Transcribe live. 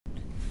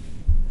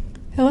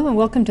Hello and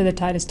welcome to the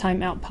Titus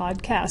Timeout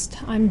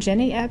podcast. I'm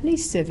Jenny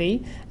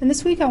Abney-Civey, and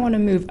this week I want to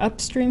move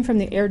upstream from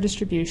the air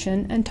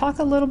distribution and talk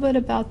a little bit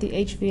about the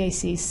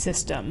HVAC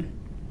system.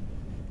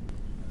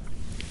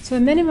 So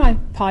in many of my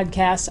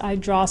podcasts I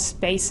draw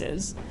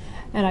spaces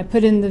and I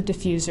put in the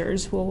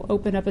diffusers. We'll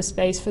open up a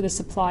space for the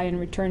supply and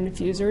return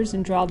diffusers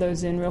and draw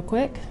those in real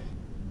quick.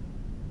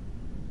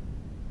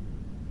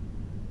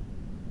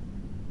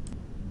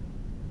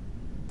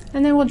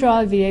 And then we'll draw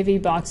a VAV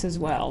box as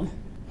well.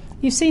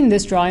 You've seen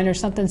this drawing or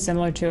something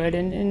similar to it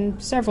in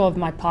several of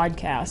my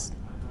podcasts.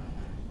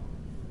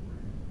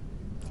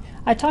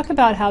 I talk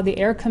about how the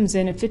air comes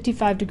in at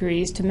 55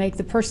 degrees to make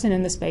the person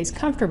in the space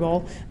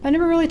comfortable, but I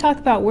never really talk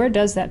about where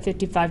does that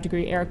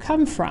 55-degree air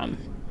come from.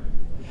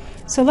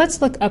 So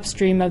let's look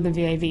upstream of the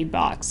VAV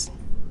box.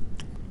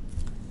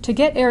 To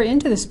get air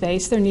into the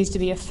space, there needs to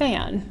be a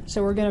fan.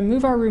 So we're going to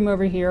move our room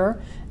over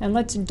here, and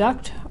let's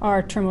duct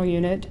our terminal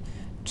unit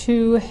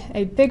to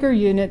a bigger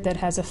unit that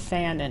has a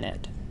fan in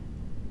it.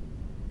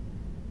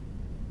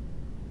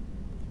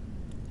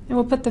 And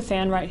we'll put the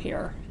fan right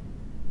here.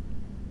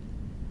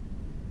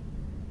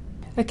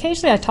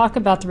 Occasionally I talk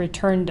about the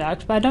return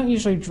duct, but I don't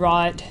usually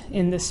draw it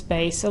in this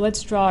space, so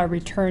let's draw a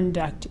return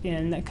duct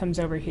in that comes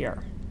over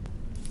here.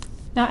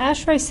 Now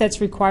ASHRAE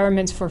sets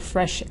requirements for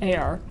fresh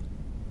air,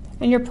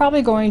 and you're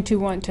probably going to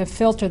want to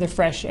filter the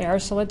fresh air,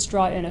 so let's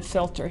draw in a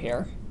filter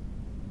here.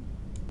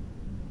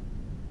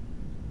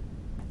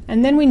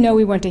 And then we know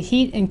we want to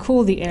heat and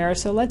cool the air,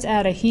 so let's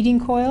add a heating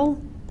coil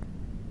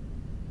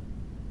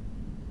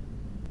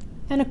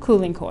and a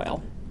cooling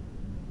coil.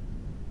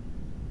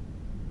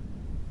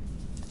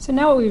 So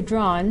now what we've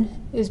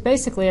drawn is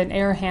basically an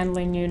air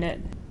handling unit.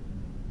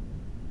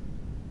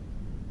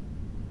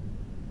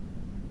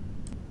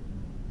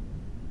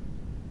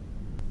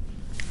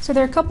 So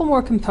there are a couple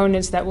more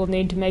components that we'll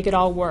need to make it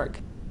all work.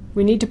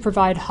 We need to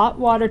provide hot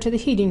water to the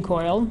heating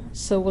coil,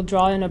 so we'll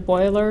draw in a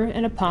boiler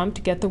and a pump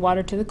to get the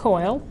water to the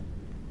coil.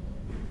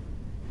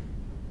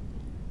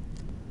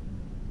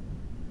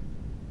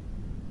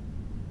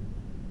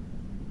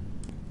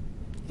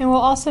 And we'll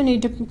also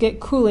need to get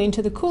cooling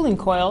to the cooling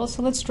coil,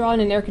 so let's draw in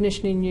an air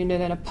conditioning unit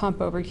and a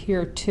pump over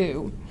here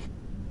too.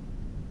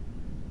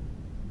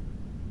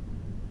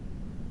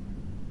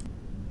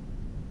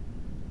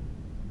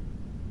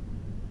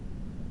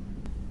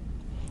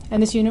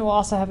 And this unit will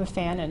also have a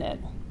fan in it.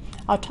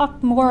 I'll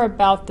talk more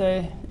about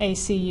the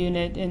AC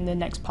unit in the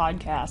next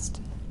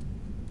podcast.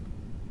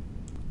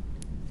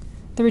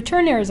 The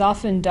return air is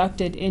often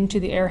ducted into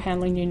the air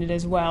handling unit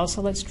as well,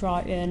 so let's draw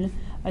in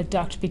a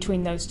duct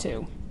between those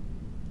two.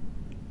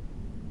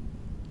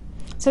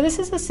 So this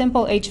is a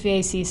simple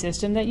HVAC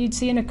system that you'd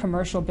see in a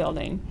commercial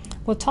building.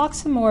 We'll talk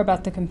some more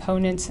about the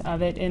components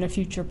of it in a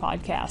future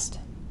podcast.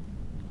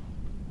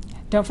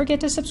 Don't forget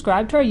to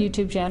subscribe to our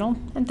YouTube channel,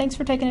 and thanks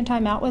for taking the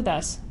time out with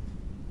us.